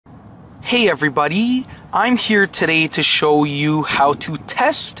Hey everybody, I'm here today to show you how to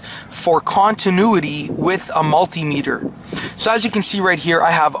test for continuity with a multimeter. So as you can see right here,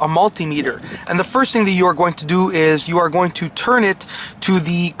 I have a multimeter, and the first thing that you are going to do is you are going to turn it to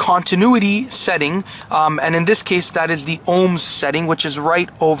the continuity setting, and in this case that is the ohms setting, which is right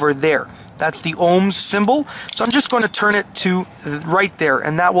over there. That's the ohms symbol. So I'm just going to turn it to right there,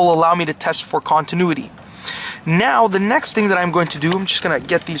 and that will allow me to test for continuity. Now, the next thing that I'm going to do, I'm just going to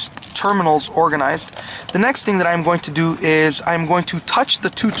get these terminals organized. The next thing that I'm going to do is I'm going to touch the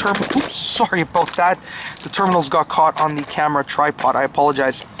two terminals. Oops, sorry about that. The terminals got caught on the camera tripod. I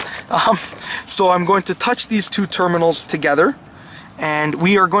apologize. So I'm going to touch these two terminals together, and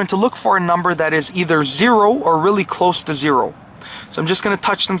we are going to look for a number that is either 0 or really close to 0. So I'm just going to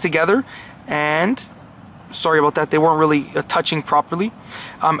touch them together, and sorry about that, they weren't really touching properly.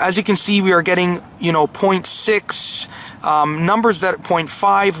 As you can see, we are getting, 0.6, numbers that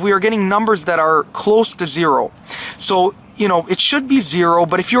 0.5, we are getting numbers that are close to 0. So, it should be 0,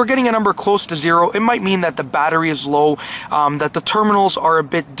 but if you're getting a number close to 0, it might mean that the battery is low, that the terminals are a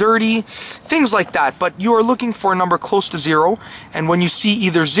bit dirty, things like that. But you are looking for a number close to 0, and when you see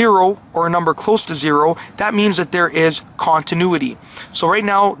either 0 or a number close to 0, that means that there is continuity. So right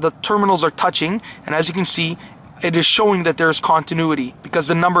now, the terminals are touching, and as you can see, it is showing that there is continuity because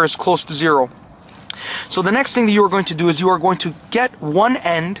the number is close to 0. So the next thing that you are going to do is you are going to get one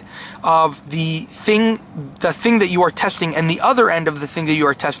end of the thing that you are testing, and the other end of the thing that you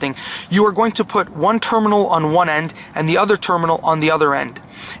are testing. You are going to put one terminal on one end and the other terminal on the other end.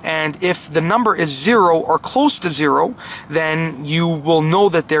 And if the number is 0 or close to 0, then you will know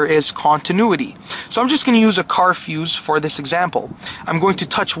that there is continuity. So I'm just going to use a car fuse for this example. I'm going to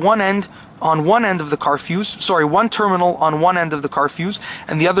touch one end on one end of the car fuse, one terminal on one end of the car fuse,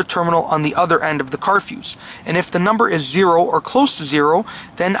 and the other terminal on the other end of the car fuse. And if the number is 0 or close to 0,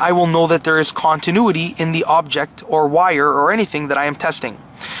 then I will know that there is continuity in the object or wire or anything that I am testing.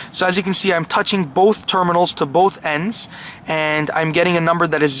 So as you can see, I'm touching both terminals to both ends, and I'm getting a number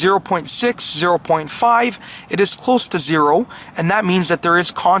that is 0.6, 0.5. It is close to 0, and that means that there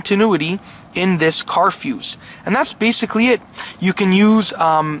is continuity in this car fuse. And that's basically it. You can use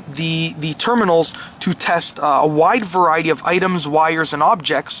the terminals to test a wide variety of items, wires, and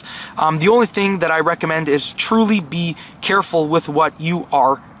objects. The only thing that I recommend is truly be careful with what you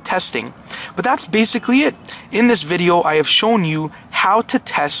are testing. But that's basically it. In this video, I have shown you how to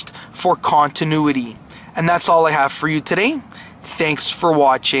test for continuity. And that's all I have for you today. Thanks for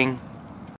watching.